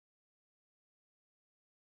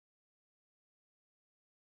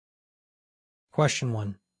Question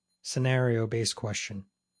 1. Scenario-based question.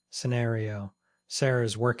 Scenario. Sarah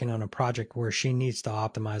is working on a project where she needs to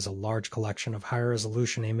optimize a large collection of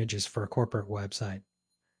high-resolution images for a corporate website.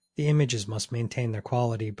 The images must maintain their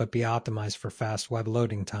quality but be optimized for fast web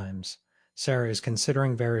loading times. Sarah is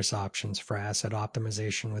considering various options for asset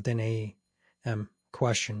optimization within AE.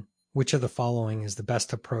 Question. Which of the following is the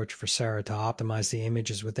best approach for Sarah to optimize the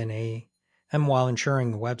images within AE? While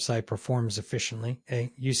ensuring the website performs efficiently.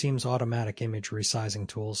 A. Use EAM's automatic image resizing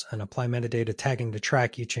tools and apply metadata tagging to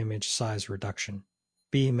track each image size reduction.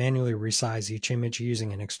 B. Manually resize each image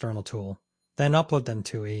using an external tool. Then upload them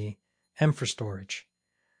to AE for storage.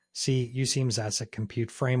 C. Use EAM's asset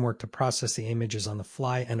compute framework to process the images on the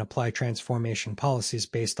fly and apply transformation policies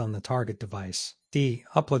based on the target device. D.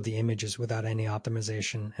 Upload the images without any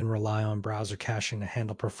optimization and rely on browser caching to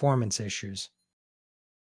handle performance issues.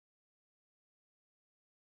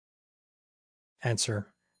 Answer.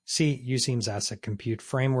 C. Use EAM's asset compute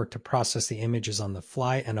framework to process the images on the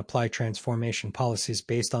fly and apply transformation policies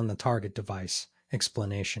based on the target device.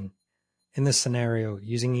 Explanation. In this scenario,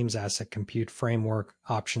 using EAM's asset compute framework,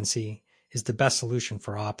 option C, is the best solution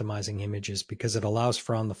for optimizing images because it allows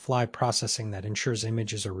for on-the-fly processing that ensures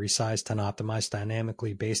images are resized and optimized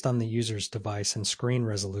dynamically based on the user's device and screen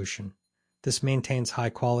resolution. This maintains high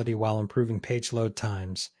quality while improving page load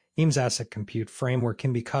times. EAM's asset compute framework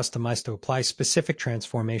can be customized to apply specific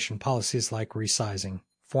transformation policies like resizing,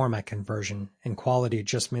 format conversion, and quality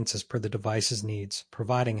adjustments as per the device's needs,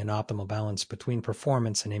 providing an optimal balance between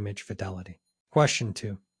performance and image fidelity. Question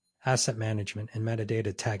 2. Asset management and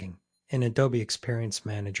metadata tagging. In Adobe Experience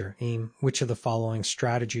Manager, EAM, which of the following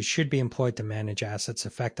strategies should be employed to manage assets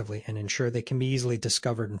effectively and ensure they can be easily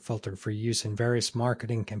discovered and filtered for use in various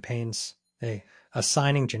marketing campaigns? A.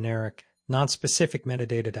 Assigning generic, non-specific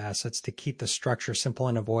metadata to assets to keep the structure simple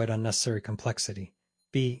and avoid unnecessary complexity.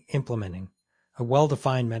 B. Implementing a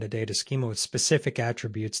well-defined metadata schema with specific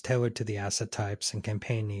attributes tailored to the asset types and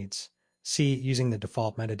campaign needs. C. Using the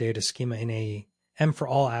default metadata schema in AE for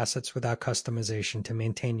all assets without customization to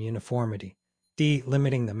maintain uniformity. D.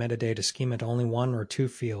 Limiting the metadata schema to only one or two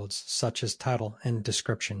fields, such as title and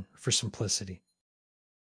description, for simplicity.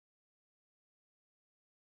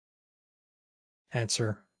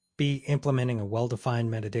 Answer. B. Implementing a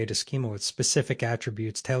well-defined metadata schema with specific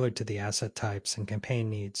attributes tailored to the asset types and campaign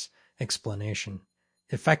needs. Explanation.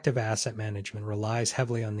 Effective asset management relies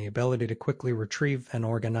heavily on the ability to quickly retrieve and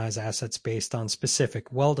organize assets based on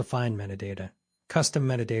specific, well-defined metadata. Custom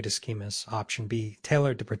metadata schemas, option B,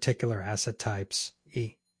 tailored to particular asset types,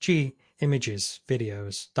 e.g., images,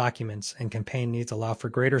 videos, documents, and campaign needs allow for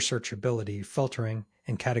greater searchability, filtering,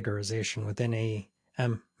 and categorization within AE.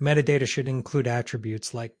 Metadata should include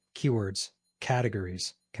attributes like keywords,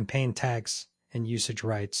 categories, campaign tags, and usage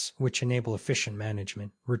rights, which enable efficient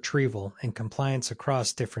management, retrieval, and compliance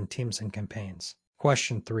across different teams and campaigns.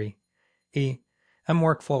 Question 3.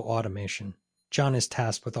 Workflow automation. John is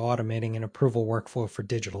tasked with automating an approval workflow for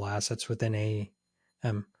digital assets within AE.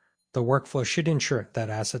 The workflow should ensure that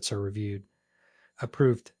assets are reviewed,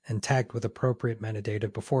 approved, and tagged with appropriate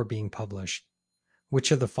metadata before being published.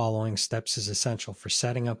 Which of the following steps is essential for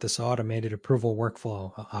setting up this automated approval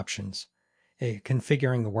workflow? Options. A.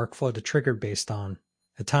 Configuring the workflow to trigger based on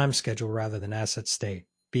a time schedule rather than asset state.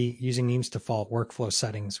 B. Using EAM's default workflow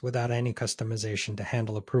settings without any customization to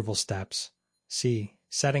handle approval steps. C.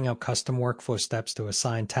 Setting up custom workflow steps to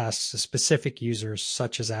assign tasks to specific users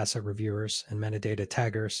such as asset reviewers and metadata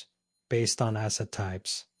taggers based on asset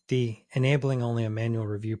types. D. Enabling only a manual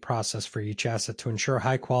review process for each asset to ensure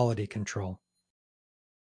high quality control.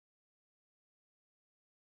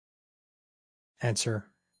 Answer.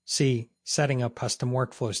 C. Setting up custom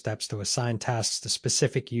workflow steps to assign tasks to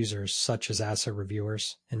specific users such as asset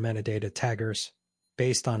reviewers and metadata taggers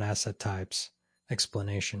based on asset types.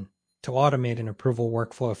 Explanation. To automate an approval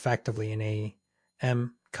workflow effectively in AE,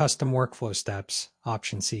 custom workflow steps,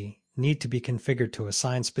 option C, need to be configured to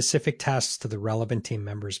assign specific tasks to the relevant team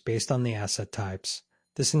members based on the asset types.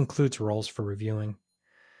 This includes roles for reviewing,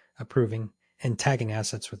 approving, and tagging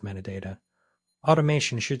assets with metadata.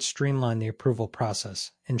 Automation should streamline the approval process,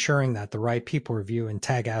 ensuring that the right people review and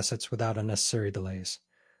tag assets without unnecessary delays.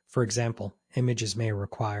 For example, images may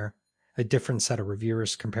require a different set of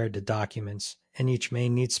reviewers compared to documents, and each may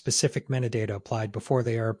need specific metadata applied before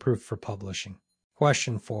they are approved for publishing.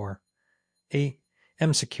 Question 4.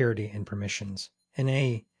 Security and permissions. In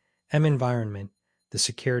a environment, the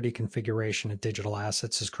security configuration of digital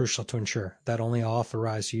assets is crucial to ensure that only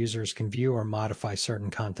authorized users can view or modify certain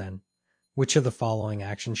content. Which of the following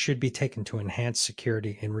actions should be taken to enhance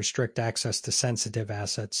security and restrict access to sensitive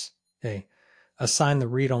assets? A. Assign the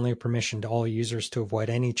read-only permission to all users to avoid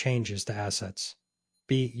any changes to assets.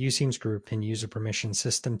 B. Use themes group in user permission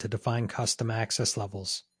system to define custom access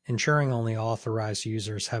levels, ensuring only authorized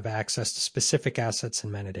users have access to specific assets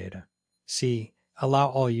and metadata. C. Allow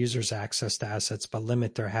all users access to assets but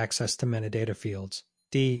limit their access to metadata fields.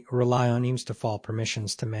 D. Rely on themes default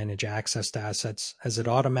permissions to manage access to assets as it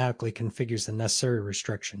automatically configures the necessary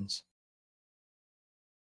restrictions.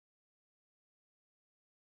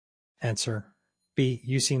 Answer. B.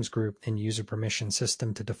 Use themes group in user permission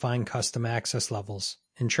system to define custom access levels,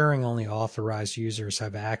 ensuring only authorized users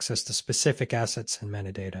have access to specific assets and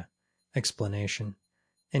metadata. Explanation.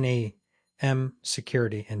 In AEM,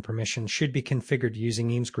 security and permissions should be configured using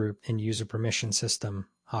themes group in user permission system,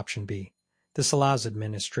 option B. This allows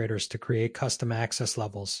administrators to create custom access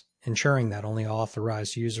levels, ensuring that only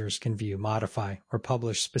authorized users can view, modify, or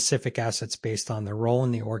publish specific assets based on their role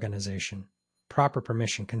in the organization. Proper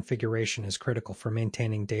permission configuration is critical for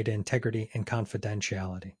maintaining data integrity and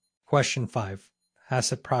confidentiality. Question 5.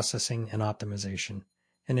 Asset processing and optimization.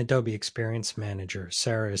 In Adobe Experience Manager,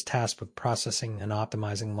 Sarah is tasked with processing and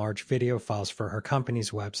optimizing large video files for her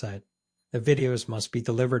company's website. The videos must be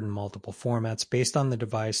delivered in multiple formats based on the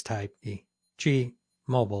device type e.g.,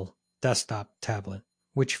 mobile, desktop, tablet.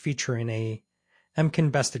 Which feature in AEM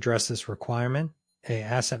can best address this requirement? A.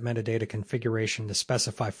 Asset metadata configuration to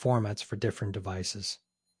specify formats for different devices.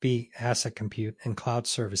 B. Asset compute and cloud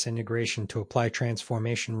service integration to apply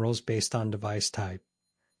transformation rules based on device type.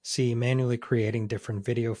 C. Manually creating different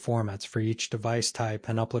video formats for each device type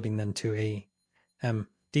and uploading them to AEM.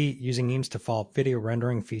 D. Using themes default video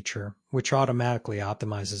rendering feature, which automatically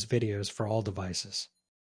optimizes videos for all devices.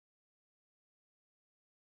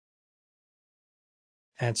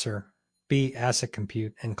 Answer. B. Asset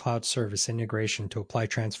compute and cloud service integration to apply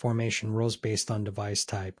transformation rules based on device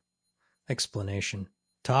type. Explanation.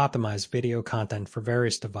 To optimize video content for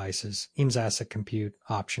various devices, EAM's asset compute,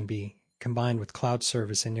 option B, combined with cloud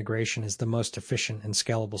service integration is the most efficient and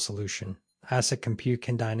scalable solution. Asset compute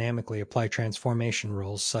can dynamically apply transformation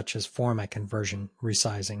rules such as format conversion,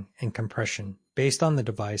 resizing, and compression based on the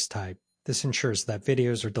device type. This ensures that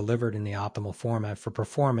videos are delivered in the optimal format for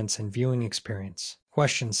performance and viewing experience.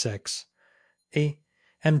 Question 6.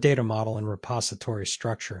 AEM data model and repository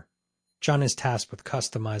structure. John is tasked with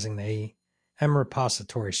customizing the AEM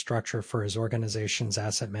repository structure for his organization's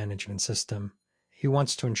asset management system. He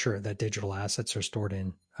wants to ensure that digital assets are stored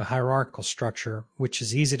in a hierarchical structure, which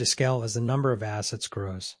is easy to scale as the number of assets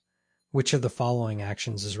grows. Which of the following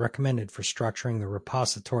actions is recommended for structuring the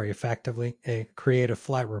repository effectively? A. Create a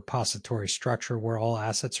flat repository structure where all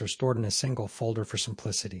assets are stored in a single folder for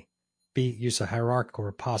simplicity. B. Use a hierarchical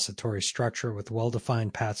repository structure with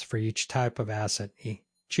well-defined paths for each type of asset,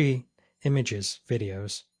 e.g., images,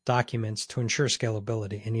 videos, documents to ensure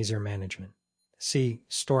scalability and easier management. C.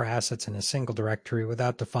 Store assets in a single directory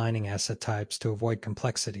without defining asset types to avoid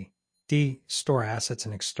complexity. D. Store assets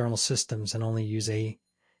in external systems and only use AEM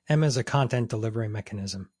as a content delivery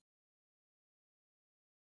mechanism.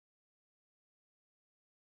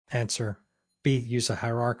 Answer. B. Use a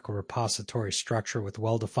hierarchical repository structure with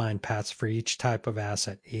well-defined paths for each type of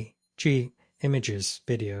asset, e.g., images,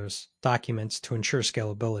 videos, documents to ensure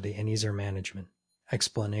scalability and easier management.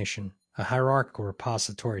 Explanation. A hierarchical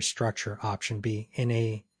repository structure, option B, in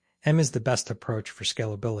AEM is the best approach for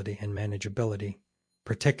scalability and manageability,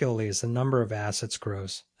 particularly as the number of assets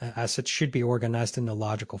grows. Assets should be organized into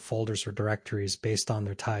logical folders or directories based on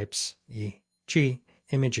their types, e.g.,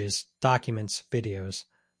 images, documents, videos.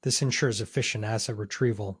 This ensures efficient asset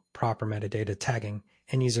retrieval, proper metadata tagging,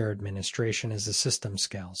 and easier administration as the system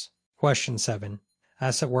scales. Question 7.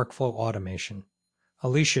 Asset workflow automation.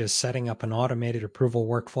 Alicia is setting up an automated approval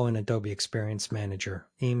workflow in Adobe Experience Manager,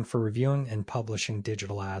 AIM, for reviewing and publishing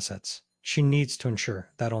digital assets. She needs to ensure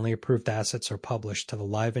that only approved assets are published to the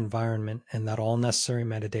live environment and that all necessary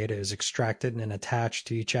metadata is extracted and attached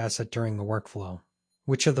to each asset during the workflow.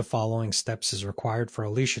 Which of the following steps is required for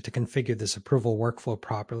Alicia to configure this approval workflow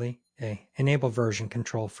properly? A. Enable version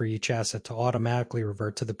control for each asset to automatically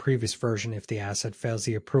revert to the previous version if the asset fails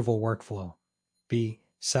the approval workflow. B.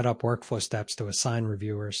 Set up workflow steps to assign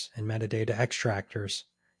reviewers and metadata extractors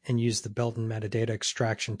and use the built-in metadata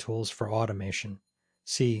extraction tools for automation.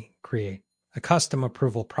 C. Create a custom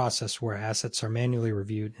approval process where assets are manually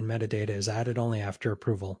reviewed and metadata is added only after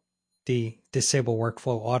approval. D. Disable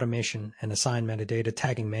workflow automation and assign metadata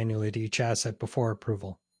tagging manually to each asset before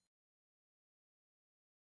approval.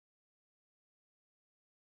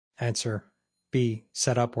 Answer. B.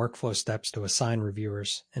 Set up workflow steps to assign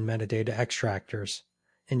reviewers and metadata extractors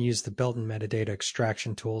and use the built-in metadata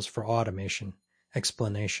extraction tools for automation.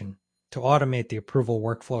 Explanation. To automate the approval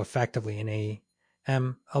workflow effectively in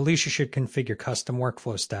Alicia should configure custom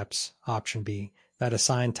workflow steps, option B, that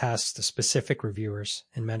assign tasks to specific reviewers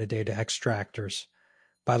and metadata extractors.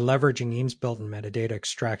 By leveraging EAM's built-in metadata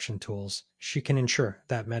extraction tools, she can ensure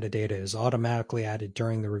that metadata is automatically added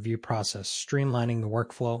during the review process, streamlining the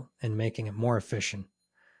workflow and making it more efficient.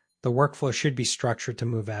 The workflow should be structured to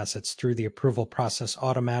move assets through the approval process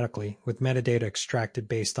automatically with metadata extracted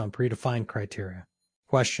based on predefined criteria.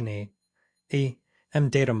 Question 8. AEM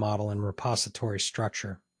data model and repository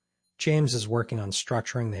structure. James is working on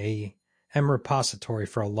structuring the AEM repository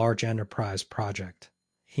for a large enterprise project.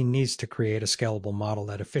 He needs to create a scalable model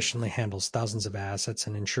that efficiently handles thousands of assets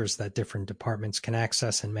and ensures that different departments can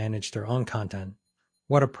access and manage their own content.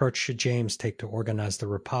 What approach should James take to organize the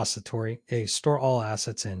repository? A. Store all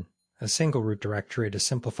assets in a single root directory to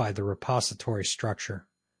simplify the repository structure.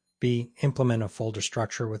 B. Implement a folder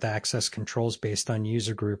structure with access controls based on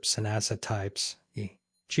user groups and asset types.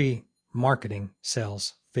 E.g. marketing,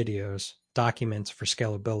 sales, videos, documents for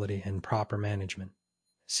scalability and proper management.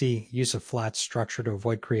 C. Use a flat structure to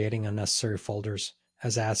avoid creating unnecessary folders,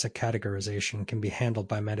 as asset categorization can be handled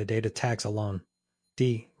by metadata tags alone.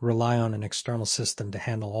 D. Rely on an external system to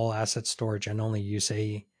handle all asset storage and only use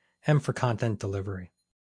AEM for content delivery.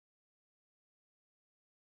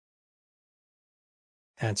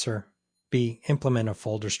 Answer. B. Implement a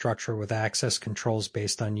folder structure with access controls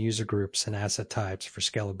based on user groups and asset types for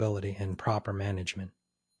scalability and proper management.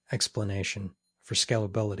 Explanation. For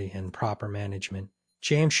scalability and proper management,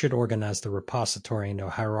 James should organize the repository into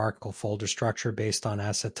a hierarchical folder structure based on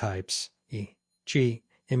asset types, e.g.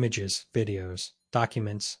 images, videos,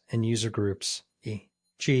 documents, and user groups,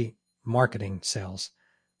 e.g. marketing, sales.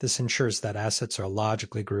 This ensures that assets are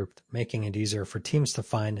logically grouped, making it easier for teams to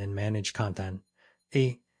find and manage content.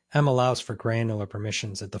 AEM allows for granular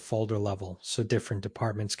permissions at the folder level, so different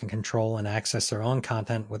departments can control and access their own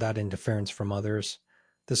content without interference from others.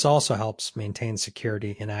 This also helps maintain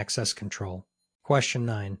security and access control. Question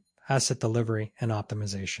 9. Asset delivery and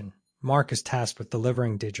optimization. Mark is tasked with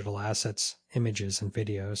delivering digital assets, images, and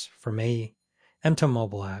videos from AEM to a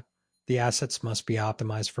mobile app. The assets must be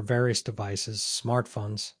optimized for various devices,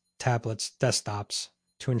 smartphones, tablets, desktops,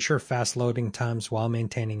 to ensure fast loading times while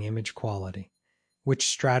maintaining image quality. Which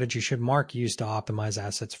strategy should Mark use to optimize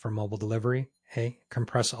assets for mobile delivery? A.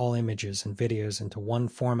 Compress all images and videos into one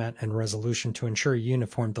format and resolution to ensure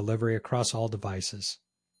uniform delivery across all devices.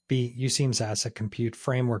 B. Use EAM's asset compute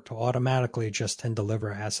framework to automatically adjust and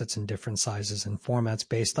deliver assets in different sizes and formats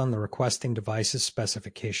based on the requesting device's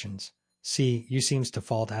specifications. C. Use EAM's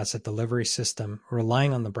default asset delivery system,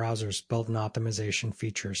 relying on the browser's built-in optimization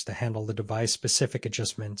features to handle the device-specific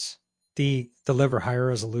adjustments. D. Deliver higher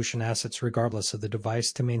resolution assets regardless of the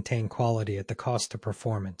device to maintain quality at the cost of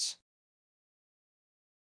performance.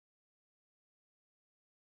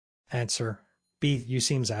 Answer. B. Use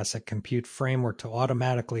EAM's asset compute framework to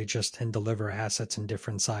automatically adjust and deliver assets in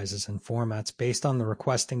different sizes and formats based on the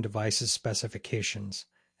requesting device's specifications.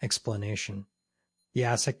 Explanation. The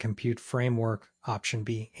asset compute framework, option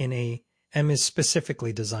B, in AEM is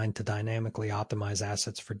specifically designed to dynamically optimize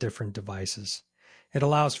assets for different devices. It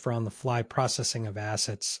allows for on-the-fly processing of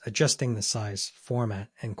assets, adjusting the size, format,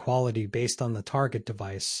 and quality based on the target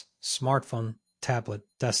device, smartphone, tablet,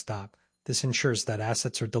 desktop. This ensures that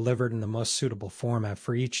assets are delivered in the most suitable format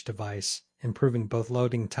for each device, improving both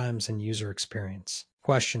loading times and user experience.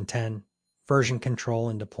 Question 10. Version control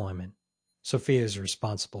and deployment. Sophia is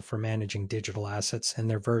responsible for managing digital assets and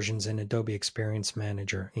their versions in Adobe Experience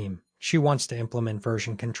Manager, EAM. She wants to implement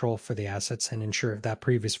version control for the assets and ensure that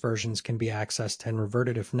previous versions can be accessed and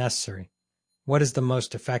reverted if necessary. What is the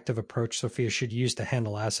most effective approach Sophia should use to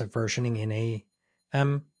handle asset versioning in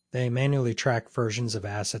AEM? They manually track versions of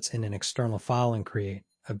assets in an external file and create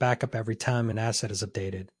a backup every time an asset is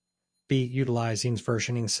updated. B. Utilize EAM's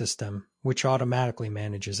versioning system, which automatically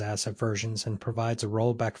manages asset versions and provides a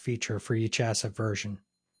rollback feature for each asset version.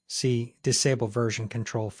 C. Disable version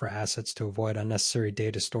control for assets to avoid unnecessary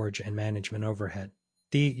data storage and management overhead.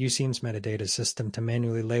 D. Use EAM's metadata system to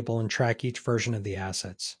manually label and track each version of the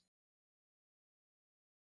assets.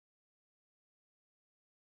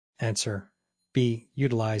 Answer. B.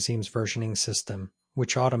 Utilize EAM's versioning system,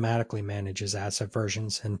 which automatically manages asset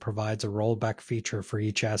versions and provides a rollback feature for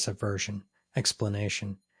each asset version.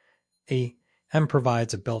 Explanation. AEM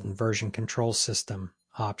provides a built-in version control system,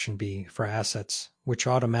 option B, for assets, which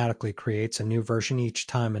automatically creates a new version each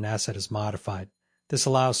time an asset is modified. This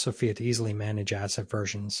allows Sophia to easily manage asset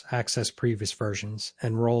versions, access previous versions,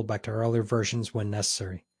 and roll back to earlier versions when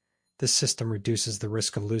necessary. This system reduces the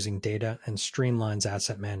risk of losing data and streamlines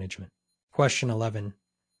asset management. Question 11.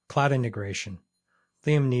 Cloud integration.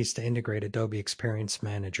 Liam needs to integrate Adobe Experience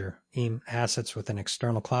Manager, EAM, assets with an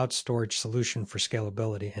external cloud storage solution for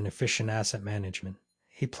scalability and efficient asset management.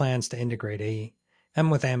 He plans to integrate AEM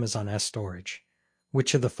with Amazon S storage.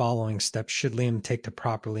 Which of the following steps should Liam take to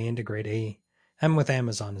properly integrate AEM with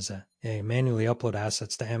Amazon as A. Manually upload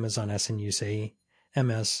assets to Amazon S and use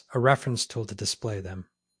AEM as a reference tool to display them.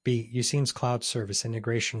 B. Use EAM's cloud service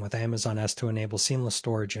integration with Amazon S to enable seamless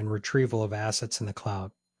storage and retrieval of assets in the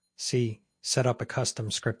cloud. C. Set up a custom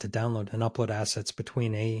script to download and upload assets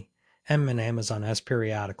between AEM and Amazon S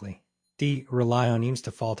periodically. D. Rely on EAM's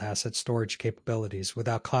default asset storage capabilities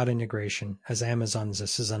without cloud integration, as Amazon's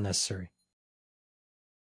S is unnecessary.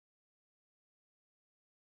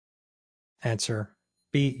 Answer.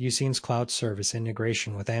 B. Use EAM's cloud service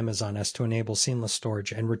integration with Amazon S to enable seamless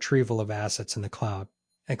storage and retrieval of assets in the cloud.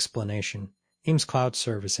 Explanation. EAM's cloud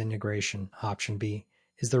service integration, option B,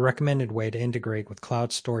 is the recommended way to integrate with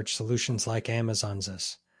cloud storage solutions like Amazon's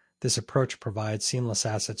S. This approach provides seamless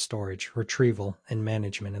asset storage, retrieval, and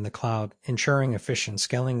management in the cloud, ensuring efficient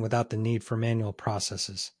scaling without the need for manual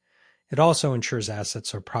processes. It also ensures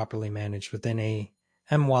assets are properly managed within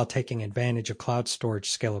AEM while taking advantage of cloud storage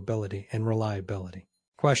scalability and reliability.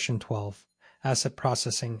 Question 12. Asset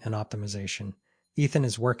processing and optimization. Ethan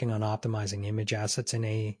is working on optimizing image assets in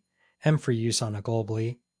AEM for use on a global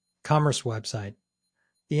e-commerce website.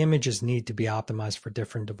 The images need to be optimized for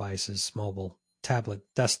different devices, mobile, tablet,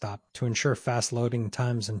 desktop, to ensure fast loading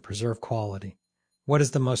times and preserve quality. What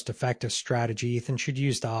is the most effective strategy Ethan should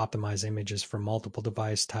use to optimize images for multiple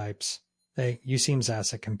device types? A. Use EAM's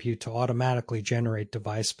asset compute to automatically generate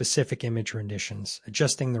device-specific image renditions,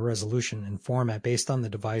 adjusting the resolution and format based on the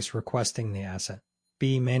device requesting the asset.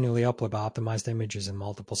 B. Manually upload optimized images in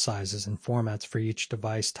multiple sizes and formats for each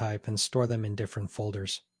device type and store them in different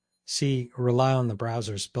folders. C. Rely on the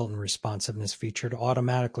browser's built-in responsiveness feature to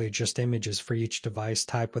automatically adjust images for each device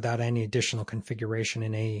type without any additional configuration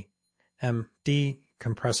in AEM. D.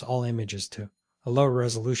 Compress all images to a low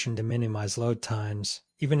resolution to minimize load times,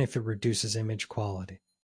 even if it reduces image quality.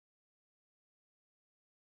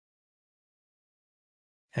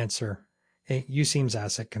 Answer. A. Use EAM's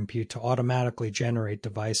asset compute to automatically generate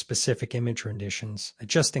device-specific image renditions,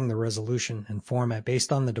 adjusting the resolution and format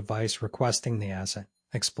based on the device requesting the asset.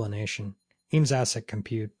 Explanation. EAM's asset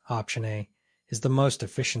compute, option A, is the most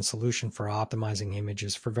efficient solution for optimizing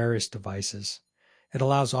images for various devices. It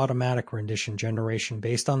allows automatic rendition generation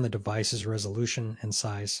based on the device's resolution and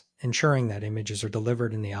size, ensuring that images are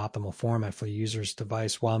delivered in the optimal format for the user's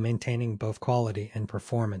device while maintaining both quality and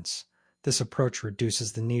performance. This approach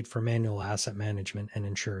reduces the need for manual asset management and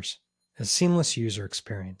ensures a seamless user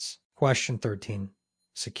experience. Question 13.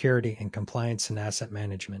 Security and compliance in asset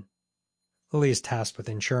management. Lily is tasked with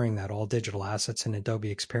ensuring that all digital assets in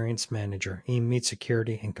Adobe Experience Manager EAM meet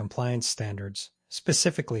security and compliance standards.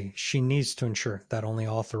 Specifically, she needs to ensure that only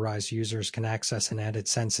authorized users can access and edit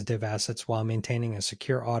sensitive assets while maintaining a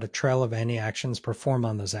secure audit trail of any actions performed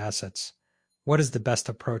on those assets. What is the best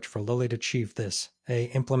approach for Lily to achieve this? A.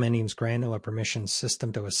 Implement EAM's granular permissions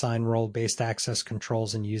system to assign role-based access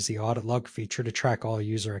controls and use the audit log feature to track all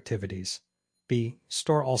user activities. B.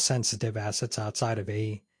 Store all sensitive assets outside of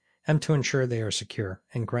AEM to ensure they are secure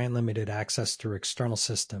and grant limited access through external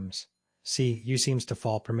systems. C. Use EAM's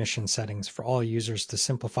default permission settings for all users to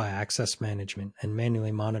simplify access management and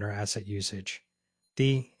manually monitor asset usage.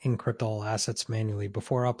 D. Encrypt all assets manually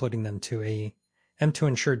before uploading them to AEM to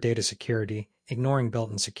ensure data security, ignoring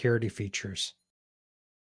built-in security features.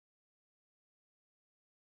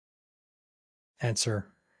 Answer.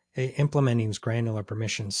 A. Implement EAM's granular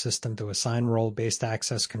permissions system to assign role-based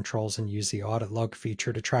access controls and use the audit log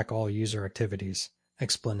feature to track all user activities.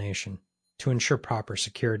 Explanation. To ensure proper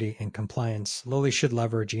security and compliance, Lily should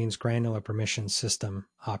leverage EAM's granular permissions system,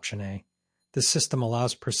 option A. This system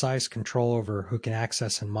allows precise control over who can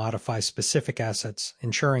access and modify specific assets,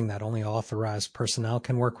 ensuring that only authorized personnel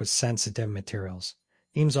can work with sensitive materials.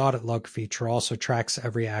 EAM's audit log feature also tracks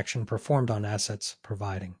every action performed on assets,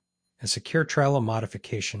 providing a secure trail of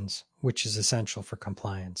modifications, which is essential for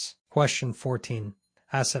compliance. Question 14.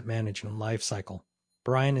 Asset Management Lifecycle.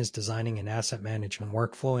 Brian is designing an asset management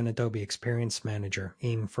workflow in Adobe Experience Manager,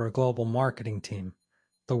 EAM, for a global marketing team.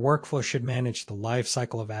 The workflow should manage the life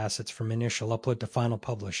cycle of assets from initial upload to final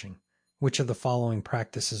publishing. Which of the following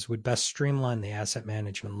practices would best streamline the asset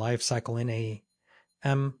management life cycle in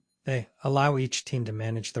AEM? A. Allow each team to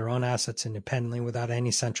manage their own assets independently without any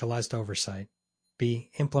centralized oversight.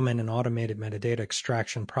 B. Implement an automated metadata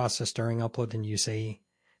extraction process during upload and use AEM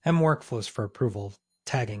workflows for approval,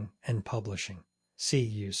 tagging, and publishing. C.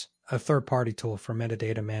 Use a third-party tool for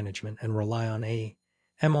metadata management and rely on AEM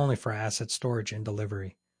only for asset storage and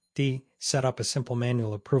delivery. D. Set up a simple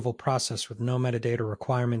manual approval process with no metadata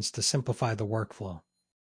requirements to simplify the workflow.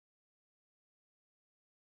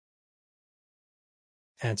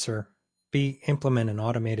 Answer. B. Implement an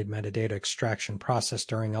automated metadata extraction process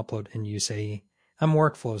during upload and use AEM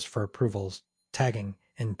workflows for approvals, tagging,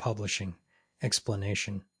 and publishing.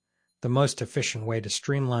 Explanation. The most efficient way to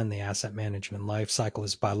streamline the asset management lifecycle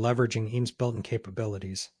is by leveraging EAM's built-in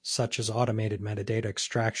capabilities, such as automated metadata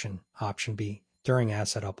extraction, option B, during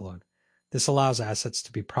asset upload. This allows assets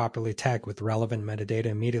to be properly tagged with relevant metadata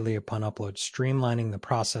immediately upon upload, streamlining the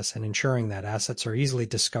process and ensuring that assets are easily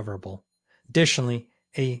discoverable. Additionally,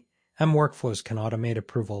 AEM workflows can automate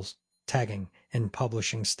approvals, tagging, and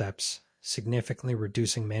publishing steps, significantly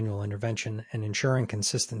reducing manual intervention and ensuring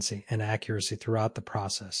consistency and accuracy throughout the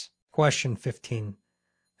process. Question 15.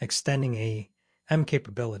 Extending AEM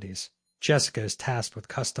capabilities. Jessica is tasked with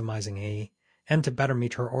customizing AEM to better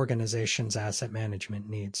meet her organization's asset management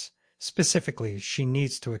needs. Specifically, she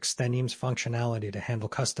needs to extend EAM's functionality to handle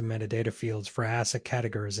custom metadata fields for asset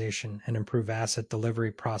categorization and improve asset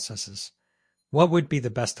delivery processes. What would be the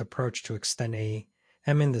best approach to extend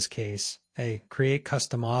AEM in this case? A. Create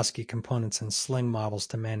custom OSCE components and Sling models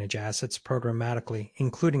to manage assets programmatically,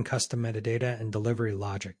 including custom metadata and delivery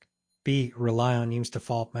logic. B. Rely on EAM's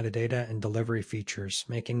default metadata and delivery features,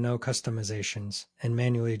 making no customizations, and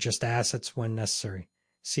manually adjust assets when necessary.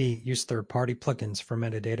 C. Use third-party plugins for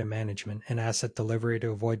metadata management and asset delivery to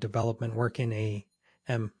avoid development work in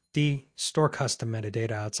AEM. D. Store custom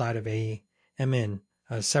metadata outside of AEM in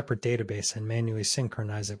a separate database and manually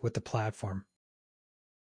synchronize it with the platform.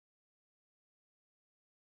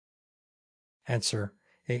 Answer.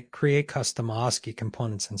 A. Create custom OSCE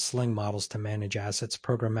components and Sling models to manage assets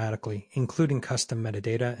programmatically, including custom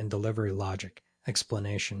metadata and delivery logic.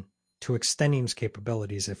 Explanation. To extend EAM's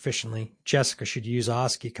capabilities efficiently, Jessica should use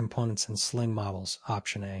OSCE components and Sling models,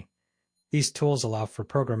 option A. These tools allow for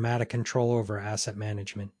programmatic control over asset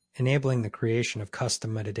management, enabling the creation of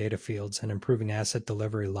custom metadata fields and improving asset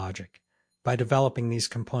delivery logic. By developing these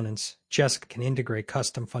components, Jessica can integrate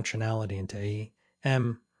custom functionality into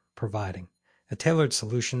AEM, providing a tailored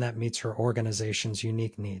solution that meets her organization's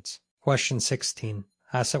unique needs. Question 16.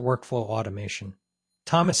 Asset workflow automation.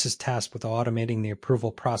 Thomas is tasked with automating the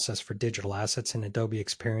approval process for digital assets in Adobe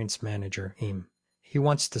Experience Manager, AEM. He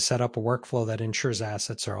wants to set up a workflow that ensures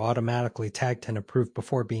assets are automatically tagged and approved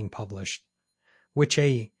before being published. Which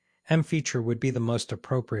AEM feature would be the most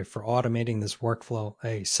appropriate for automating this workflow?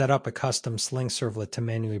 A. Set up a custom Sling servlet to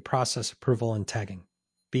manually process approval and tagging.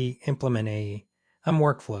 B. Implement AEM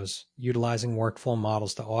workflows, utilizing workflow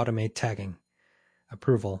models to automate tagging,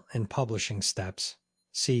 approval, and publishing steps.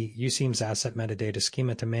 C. Use EAM's asset metadata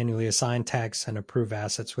schema to manually assign tags and approve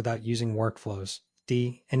assets without using workflows.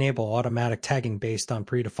 D. Enable automatic tagging based on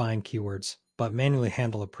predefined keywords, but manually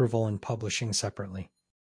handle approval and publishing separately.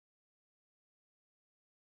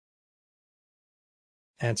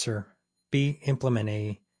 Answer. B. Implement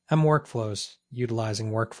AEM workflows,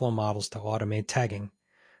 utilizing workflow models to automate tagging,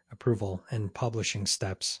 approval, and publishing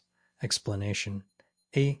steps. Explanation.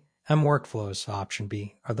 AEM workflows, option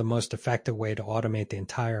B, are the most effective way to automate the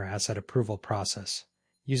entire asset approval process.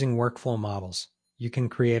 Using workflow models, you can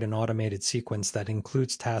create an automated sequence that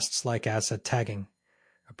includes tasks like asset tagging,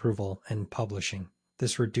 approval, and publishing.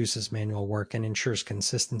 This reduces manual work and ensures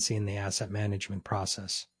consistency in the asset management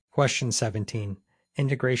process. Question 17.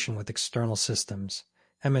 Integration with external systems.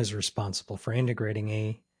 EAM is responsible for integrating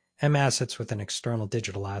AEM assets with an external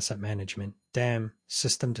digital asset management (DAM)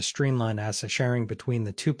 system to streamline asset sharing between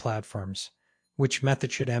the two platforms. Which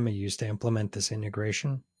method should EAM use to implement this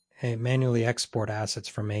integration? A. Manually export assets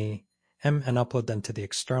from AEM and upload them to the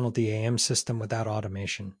external DAM system without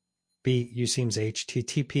automation. B. Use EAM's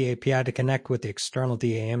HTTP API to connect with the external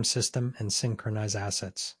DAM system and synchronize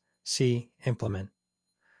assets. C. Implement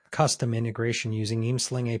custom integration using EAM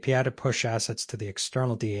Sling API to push assets to the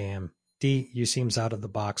external DAM. D. Use EAM's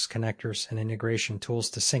out-of-the-box connectors and integration tools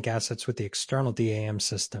to sync assets with the external DAM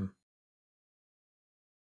system.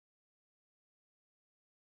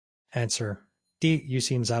 Answer. D.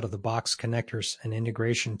 Use EAM's out-of-the-box connectors and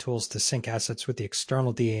integration tools to sync assets with the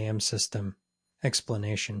external DAM system.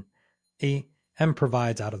 Explanation. AEM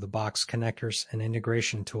provides out-of-the-box connectors and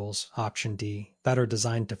integration tools, option D, that are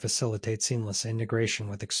designed to facilitate seamless integration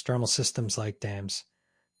with external systems like DAMs.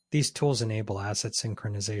 These tools enable asset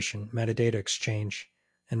synchronization, metadata exchange,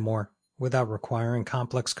 and more, without requiring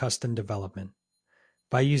complex custom development.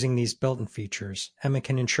 By using these built-in features, EAM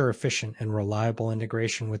can ensure efficient and reliable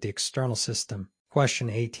integration with the external system. Question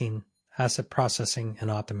 18. Asset processing and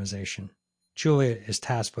optimization. Julia is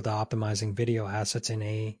tasked with optimizing video assets in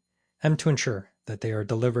AEM to ensure that they are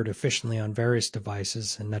delivered efficiently on various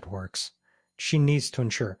devices and networks. She needs to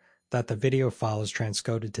ensure that the video file is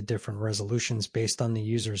transcoded to different resolutions based on the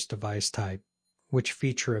user's device type. Which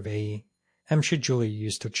feature of AEM should Julia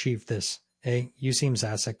use to achieve this? A. Use EAM's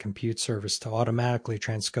Asset Compute Service to automatically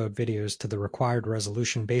transcode videos to the required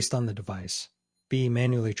resolution based on the device. B.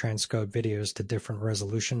 Manually transcode videos to different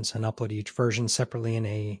resolutions and upload each version separately in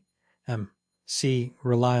AEM. C.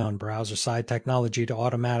 Rely on browser-side technology to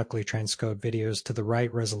automatically transcode videos to the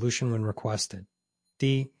right resolution when requested.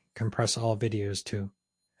 D. Compress all videos to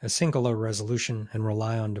a single low resolution and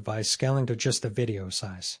rely on device scaling to just the video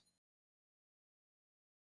size.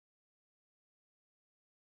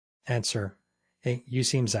 Answer. A.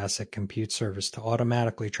 Use EAM's Asset Compute Service to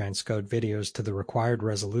automatically transcode videos to the required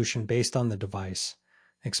resolution based on the device.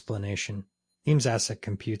 Explanation. EAM's Asset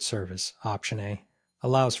Compute Service, Option A,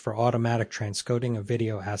 allows for automatic transcoding of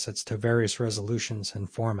video assets to various resolutions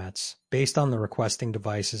and formats based on the requesting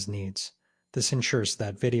device's needs. This ensures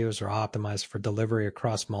that videos are optimized for delivery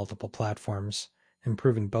across multiple platforms,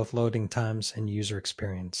 improving both loading times and user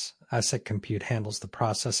experience. Asset Compute handles the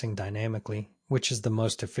processing dynamically, which is the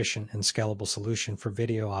most efficient and scalable solution for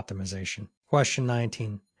video optimization. Question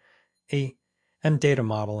 19. AEM data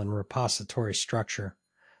model and repository structure.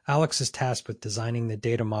 Alex is tasked with designing the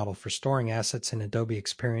data model for storing assets in Adobe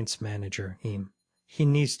Experience Manager, EAM. He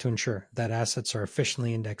needs to ensure that assets are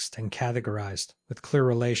efficiently indexed and categorized with clear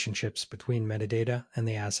relationships between metadata and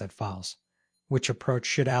the asset files. Which approach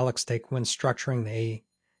should Alex take when structuring the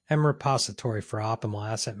AEM repository for optimal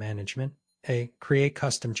asset management? A. Create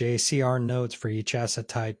custom JCR nodes for each asset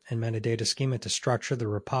type and metadata schema to structure the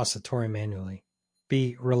repository manually.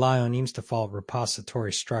 B. Rely on EAM's default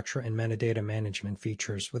repository structure and metadata management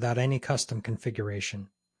features without any custom configuration.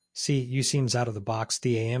 C. Use EAM's out-of-the-box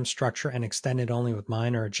DAM structure and extend it only with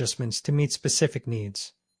minor adjustments to meet specific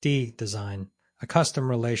needs. D. Design a custom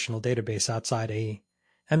relational database outside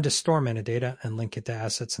AEM to store metadata and link it to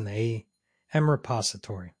assets in the AEM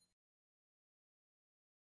repository.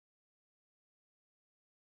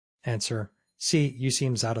 Answer. C. Use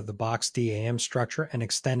EAM's out-of-the-box DAM structure and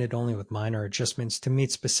extend it only with minor adjustments to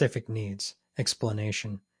meet specific needs.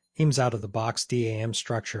 Explanation. EAM's out-of-the-box DAM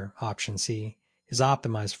structure, Option C, is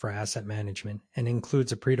optimized for asset management and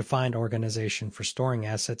includes a predefined organization for storing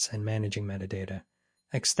assets and managing metadata.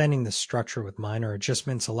 Extending the structure with minor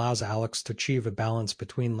adjustments allows Alex to achieve a balance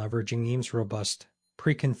between leveraging EAM's robust,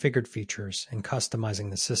 pre-configured features and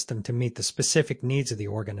customizing the system to meet the specific needs of the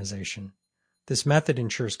organization. This method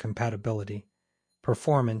ensures compatibility,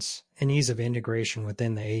 performance, and ease of integration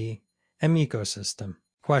within the AEM ecosystem.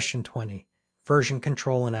 Question 20. Version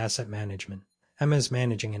control and asset management. Emma is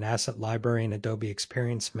managing an asset library in Adobe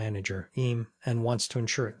Experience Manager, EAM, and wants to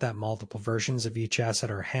ensure that multiple versions of each asset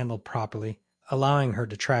are handled properly, allowing her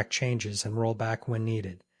to track changes and roll back when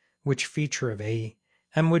needed. Which feature of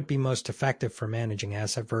AEM would be most effective for managing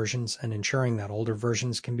asset versions and ensuring that older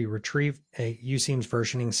versions can be retrieved? A. Use EAM's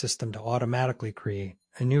versioning system to automatically create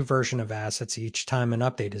a new version of assets each time an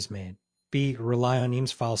update is made. B. Rely on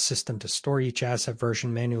EAM's file system to store each asset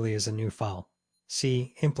version manually as a new file.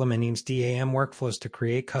 C. Implement EAM's DAM workflows to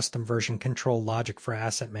create custom version control logic for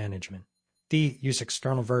asset management. D. Use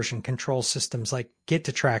external version control systems like Git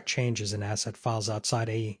to track changes in asset files outside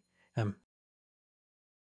AEM.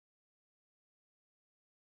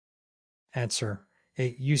 Answer.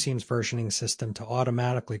 A. Use EAM's versioning system to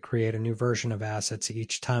automatically create a new version of assets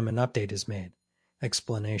each time an update is made.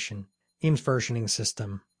 Explanation. EAM's versioning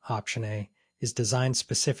system, Option A, is designed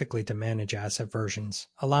specifically to manage asset versions,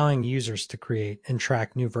 allowing users to create and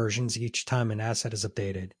track new versions each time an asset is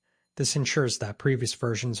updated. This ensures that previous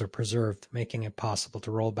versions are preserved, making it possible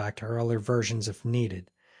to roll back to earlier versions if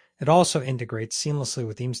needed. It also integrates seamlessly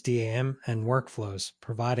with EAM's DAM and workflows,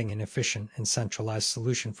 providing an efficient and centralized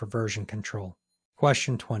solution for version control.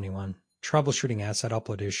 Question 21. Troubleshooting asset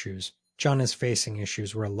upload issues. John is facing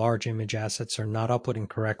issues where large image assets are not uploading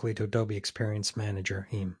correctly to Adobe Experience Manager,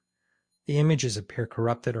 EAM. The images appear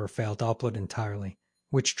corrupted or fail to upload entirely.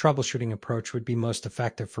 Which troubleshooting approach would be most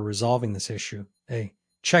effective for resolving this issue? A.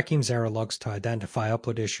 Check EAM's error logs to identify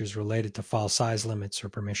upload issues related to file size limits or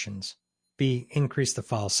permissions. B. Increase the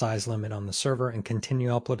file size limit on the server and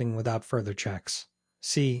continue uploading without further checks.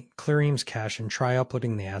 C. Clear EAM's cache and try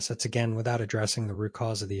uploading the assets again without addressing the root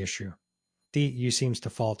cause of the issue. D. Use EAM's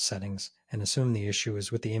default settings and assume the issue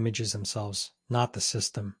is with the images themselves, not the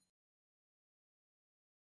system.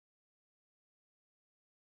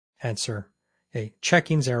 Answer. A.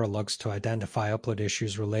 Check EAM's error logs to identify upload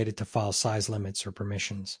issues related to file size limits or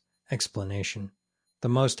permissions. Explanation. The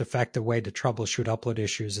most effective way to troubleshoot upload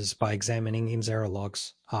issues is by examining EAM's error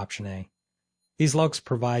logs, Option A. These logs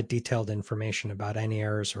provide detailed information about any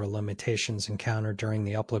errors or limitations encountered during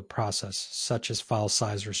the upload process, such as file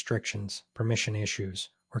size restrictions, permission issues,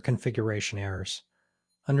 or configuration errors.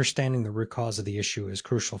 Understanding the root cause of the issue is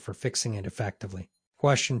crucial for fixing it effectively.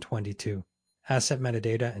 Question 22. Asset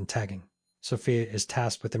metadata and tagging. Sophia is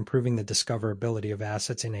tasked with improving the discoverability of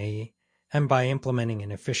assets in AE and by implementing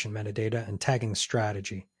an efficient metadata and tagging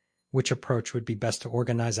strategy. Which approach would be best to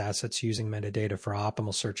organize assets using metadata for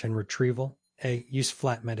optimal search and retrieval? A. Use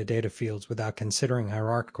flat metadata fields without considering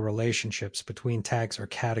hierarchical relationships between tags or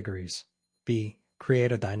categories. B.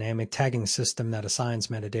 Create a dynamic tagging system that assigns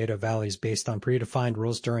metadata values based on predefined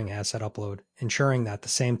rules during asset upload, ensuring that the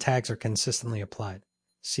same tags are consistently applied.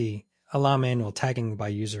 C. Allow manual tagging by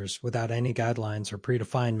users without any guidelines or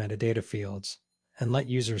predefined metadata fields, and let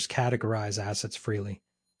users categorize assets freely.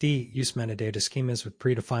 D. Use metadata schemas with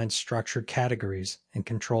predefined structured categories and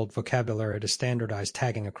controlled vocabulary to standardize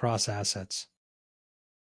tagging across assets.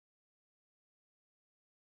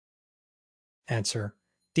 Answer.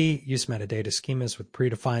 D. Use metadata schemas with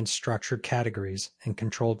predefined structured categories and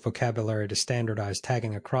controlled vocabulary to standardize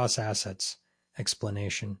tagging across assets.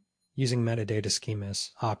 Explanation. Using metadata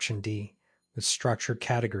schemas, option D, with structured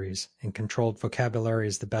categories and controlled vocabulary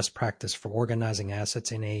is the best practice for organizing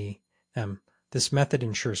assets in AEM. This method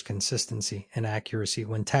ensures consistency and accuracy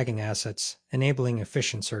when tagging assets, enabling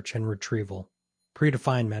efficient search and retrieval.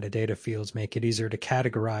 Predefined metadata fields make it easier to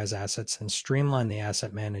categorize assets and streamline the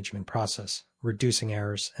asset management process, reducing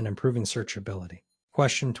errors and improving searchability.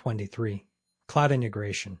 Question 23. Cloud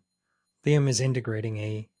integration. Liam is integrating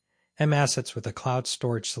AEM assets with a cloud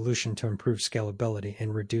storage solution to improve scalability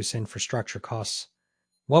and reduce infrastructure costs.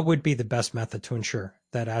 What would be the best method to ensure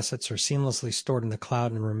that assets are seamlessly stored in the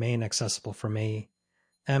cloud and remain accessible from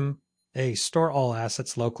AEM? A. Store all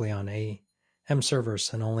assets locally on AEM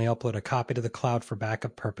servers and only upload a copy to the cloud for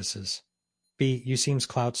backup purposes. B. Use Seam's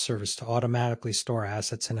cloud service to automatically store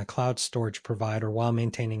assets in a cloud storage provider while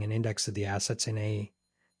maintaining an index of the assets in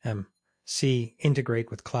AEM. C.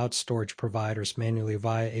 Integrate with cloud storage providers manually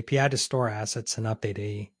via API to store assets and update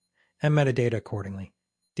AEM metadata accordingly.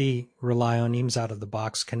 D. Rely on EAM's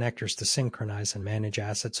out-of-the-box connectors to synchronize and manage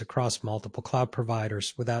assets across multiple cloud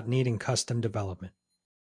providers without needing custom development.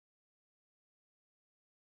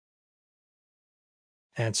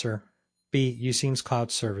 Answer. B. Use EAM's cloud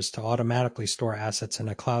service to automatically store assets in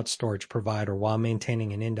a cloud storage provider while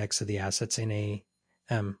maintaining an index of the assets in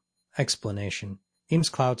AEM. Explanation. EAM's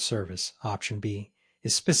cloud service, option B,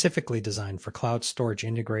 is specifically designed for cloud storage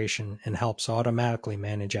integration and helps automatically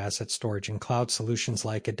manage asset storage in cloud solutions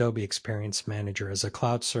like Adobe Experience Manager as a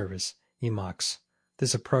cloud service, EMOX.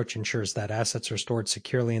 This approach ensures that assets are stored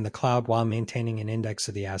securely in the cloud while maintaining an index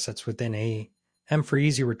of the assets within AEM for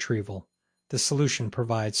easy retrieval. The solution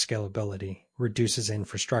provides scalability, reduces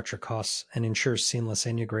infrastructure costs, and ensures seamless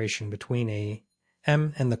integration between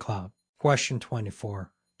AEM and the cloud. Question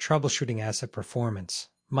 24. Troubleshooting asset performance.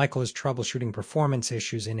 Michael is troubleshooting performance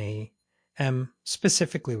issues in AEM,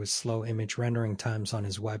 specifically with slow image rendering times on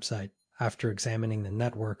his website. After examining the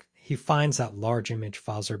network, he finds that large image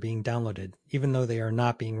files are being downloaded, even though they are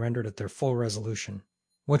not being rendered at their full resolution.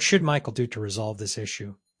 What should Michael do to resolve this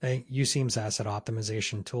issue? A. Use Seam's asset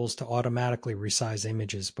optimization tools to automatically resize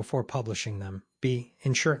images before publishing them. B.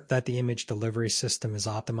 Ensure that the image delivery system is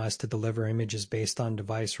optimized to deliver images based on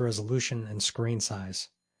device resolution and screen size.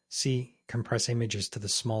 C. Compress images to the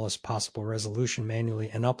smallest possible resolution manually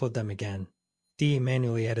and upload them again. D.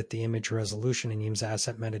 Manually edit the image resolution in EAM's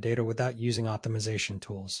asset metadata without using optimization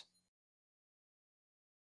tools.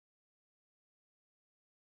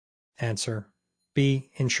 Answer. B.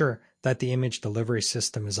 Ensure that the image delivery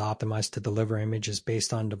system is optimized to deliver images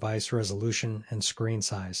based on device resolution and screen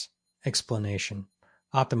size. Explanation.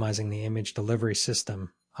 Optimizing the image delivery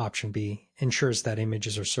system, option B, ensures that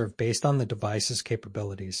images are served based on the device's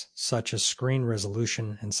capabilities, such as screen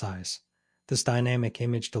resolution and size. This dynamic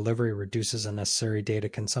image delivery reduces unnecessary data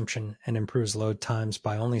consumption and improves load times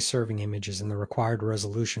by only serving images in the required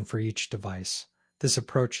resolution for each device. This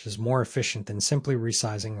approach is more efficient than simply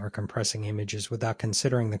resizing or compressing images without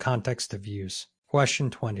considering the context of use.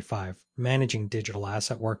 Question 25. Managing digital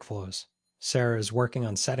asset workflows. Sarah is working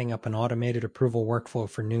on setting up an automated approval workflow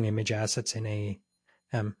for new image assets in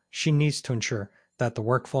AEM. She needs to ensure that the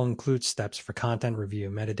workflow includes steps for content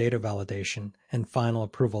review, metadata validation, and final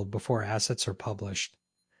approval before assets are published.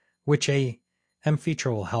 Which AEM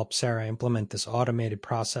feature will help Sarah implement this automated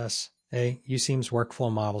process? A. Use Seam's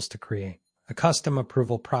workflow models to create a custom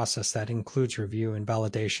approval process that includes review and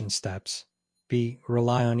validation steps. B.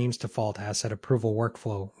 Rely on EAM's default asset approval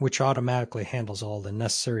workflow, which automatically handles all the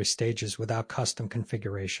necessary stages without custom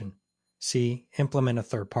configuration. C. Implement a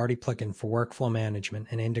third-party plugin for workflow management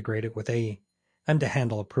and integrate it with AEM to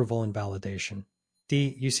handle approval and validation.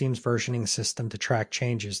 D. Use Eames versioning system to track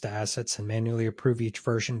changes to assets and manually approve each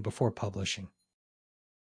version before publishing.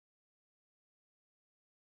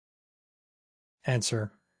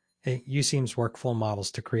 Answer. A. Use Eames workflow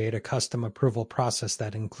models to create a custom approval process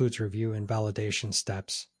that includes review and validation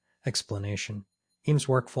steps. Explanation. Eames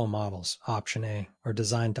workflow models, option A, are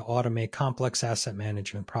designed to automate complex asset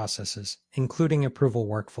management processes, including approval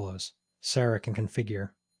workflows. Sarah can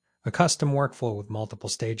configure a custom workflow with multiple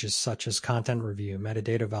stages such as content review,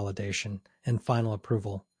 metadata validation, and final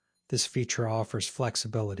approval. This feature offers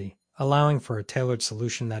flexibility, allowing for a tailored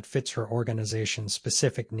solution that fits her organization's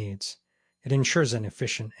specific needs. It ensures an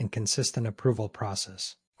efficient and consistent approval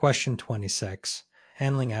process. Question 26.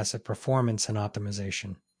 Handling asset performance and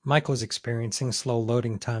optimization. Michael is experiencing slow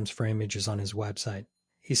loading times for images on his website.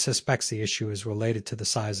 He suspects the issue is related to the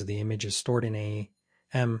size of the images stored in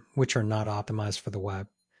AEM, which are not optimized for the web.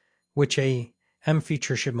 Which AEM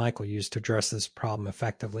feature should Michael use to address this problem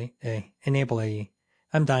effectively? A. Enable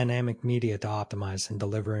AEM dynamic media to optimize and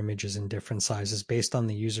deliver images in different sizes based on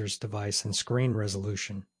the user's device and screen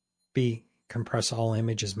resolution. B. Compress all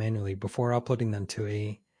images manually before uploading them to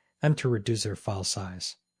AEM to reduce their file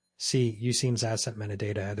size. C. Use Eames Asset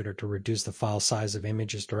Metadata Editor to reduce the file size of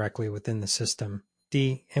images directly within the system.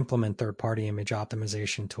 D. Implement third-party image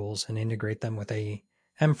optimization tools and integrate them with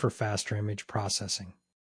AEM for faster image processing.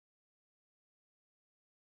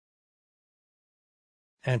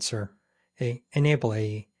 Answer. A. Enable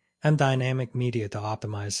AEM dynamic media to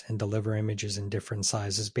optimize and deliver images in different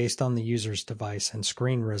sizes based on the user's device and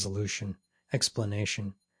screen resolution.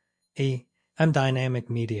 Explanation. AEM dynamic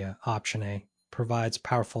media, option A, provides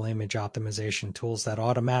powerful image optimization tools that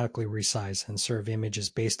automatically resize and serve images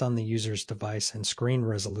based on the user's device and screen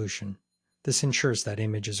resolution. This ensures that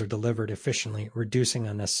images are delivered efficiently, reducing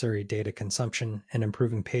unnecessary data consumption and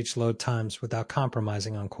improving page load times without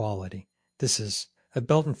compromising on quality. This is a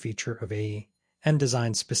built-in feature of AEM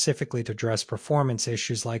designed specifically to address performance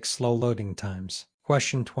issues like slow loading times.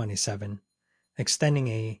 Question 27. Extending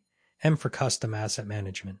AEM for custom asset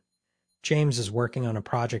management. James is working on a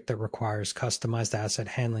project that requires customized asset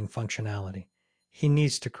handling functionality. He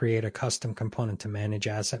needs to create a custom component to manage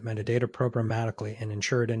asset metadata programmatically and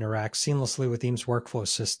ensure it interacts seamlessly with Eames workflow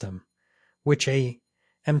system. Which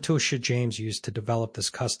AEM tool should James use to develop this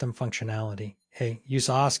custom functionality? A. Use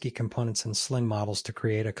ASCII components and Sling models to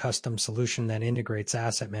create a custom solution that integrates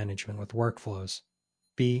asset management with workflows.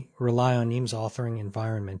 B. Rely on Eames authoring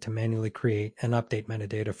environment to manually create and update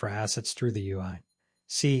metadata for assets through the UI.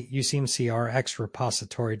 C. Use Eames CRX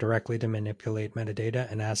repository directly to manipulate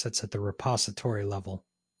metadata and assets at the repository level.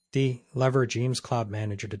 D. Leverage Eames Cloud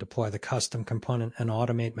Manager to deploy the custom component and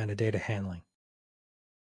automate metadata handling.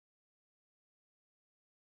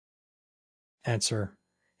 Answer.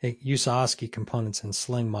 A. Use ASCII components and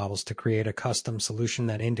Sling models to create a custom solution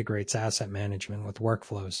that integrates asset management with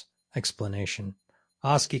workflows. Explanation.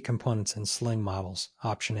 ASCII components and Sling models,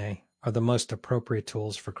 option A, are the most appropriate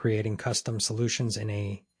tools for creating custom solutions in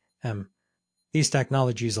AEM. These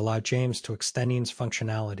technologies allow James to extend Eames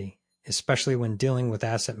functionality, especially when dealing with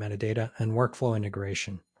asset metadata and workflow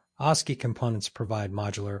integration. ASCII components provide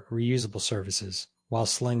modular, reusable services, while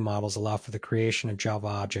Sling models allow for the creation of Java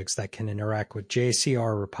objects that can interact with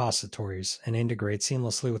JCR repositories and integrate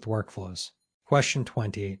seamlessly with workflows. Question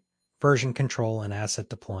 28. Version control and asset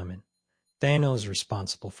deployment. Daniel is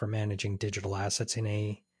responsible for managing digital assets in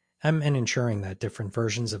AEM and ensuring that different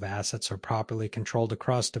versions of assets are properly controlled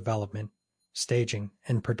across development, staging,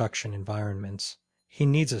 and production environments. He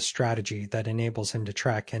needs a strategy that enables him to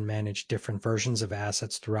track and manage different versions of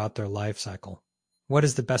assets throughout their lifecycle. What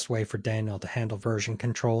is the best way for Daniel to handle version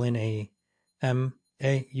control in AEM?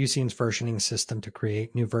 A. Use Eames versioning system to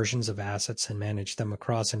create new versions of assets and manage them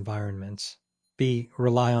across environments. B.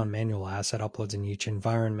 Rely on manual asset uploads in each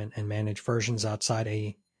environment and manage versions outside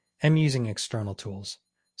AEM using external tools.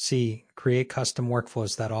 C. Create custom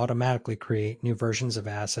workflows that automatically create new versions of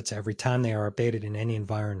assets every time they are updated in any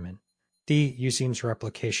environment. D. Use Eames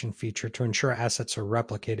replication feature to ensure assets are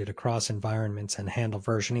replicated across environments and handle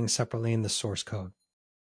versioning separately in the source code.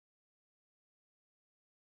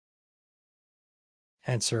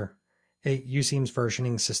 Answer. A. Use Eames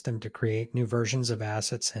versioning system to create new versions of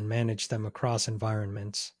assets and manage them across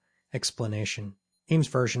environments. Explanation. Eames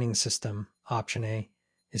versioning system, option A,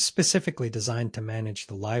 is specifically designed to manage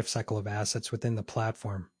the lifecycle of assets within the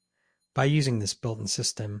platform. By using this built-in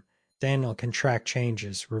system, Daniel can track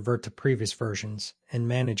changes, revert to previous versions, and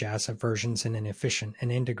manage asset versions in an efficient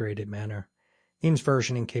and integrated manner. EAM's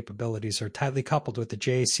versioning capabilities are tightly coupled with the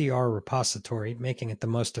JCR repository, making it the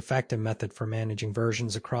most effective method for managing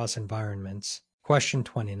versions across environments. Question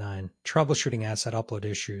 29. Troubleshooting asset upload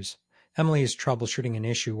issues. Emily is troubleshooting an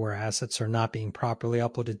issue where assets are not being properly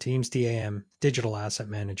uploaded to EAM's DAM, Digital Asset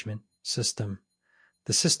Management, system.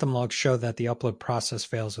 The system logs show that the upload process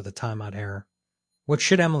fails with a timeout error. What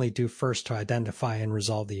should Emily do first to identify and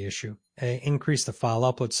resolve the issue? A. Increase the file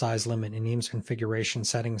upload size limit in EAM's configuration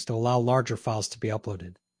settings to allow larger files to be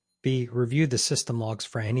uploaded. B. Review the system logs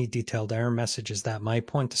for any detailed error messages that might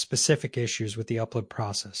point to specific issues with the upload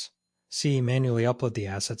process. C. Manually upload the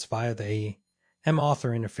assets via the AEM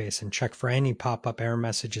author interface and check for any pop-up error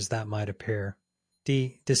messages that might appear.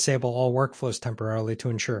 D. Disable all workflows temporarily to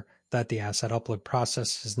ensure that the asset upload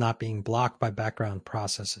process is not being blocked by background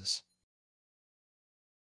processes.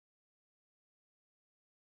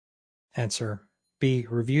 Answer. B.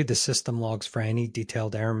 Review the system logs for any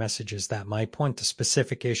detailed error messages that might point to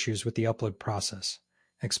specific issues with the upload process.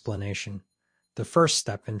 Explanation. The first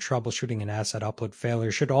step in troubleshooting an asset upload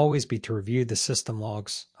failure should always be to review the system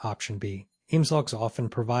logs. Option B. EAMS logs often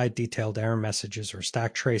provide detailed error messages or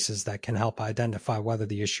stack traces that can help identify whether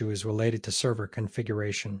the issue is related to server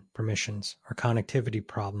configuration, permissions, or connectivity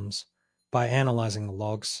problems. By analyzing the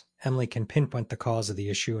logs, Emily can pinpoint the cause of the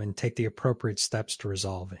issue and take the appropriate steps to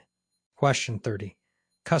resolve it. Question 30.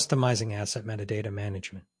 Customizing asset metadata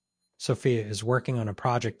management. Sophia is working on a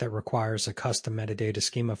project that requires a custom metadata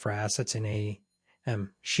schema for assets in AEM.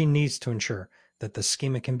 She needs to ensure that the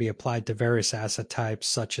schema can be applied to various asset types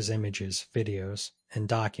such as images, videos, and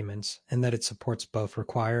documents, and that it supports both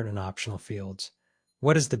required and optional fields.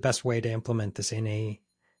 What is the best way to implement this in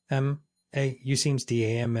AEM? A. Use EAM's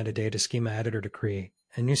DAM metadata schema editor to create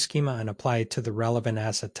a new schema and apply it to the relevant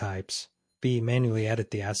asset types. B. Manually edit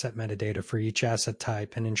the asset metadata for each asset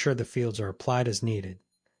type and ensure the fields are applied as needed.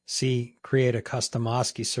 C. Create a custom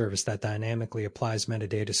OSCE service that dynamically applies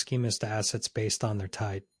metadata schemas to assets based on their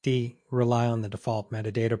type. D. Rely on the default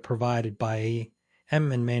metadata provided by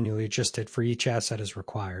AEM and manually adjust it for each asset as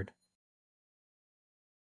required.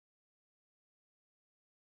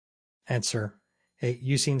 Answer. A.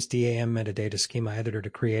 Use EAM's DAM metadata schema editor to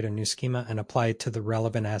create a new schema and apply it to the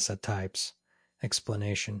relevant asset types.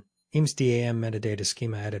 Explanation. EAM's DAM metadata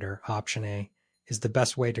schema editor, option A, is the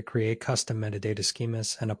best way to create custom metadata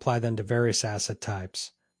schemas and apply them to various asset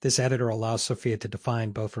types. This editor allows Sophia to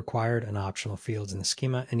define both required and optional fields in the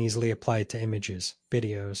schema and easily apply it to images,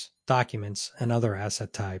 videos, documents, and other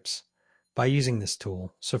asset types. By using this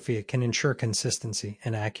tool, Sophia can ensure consistency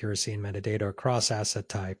and accuracy in metadata across asset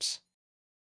types.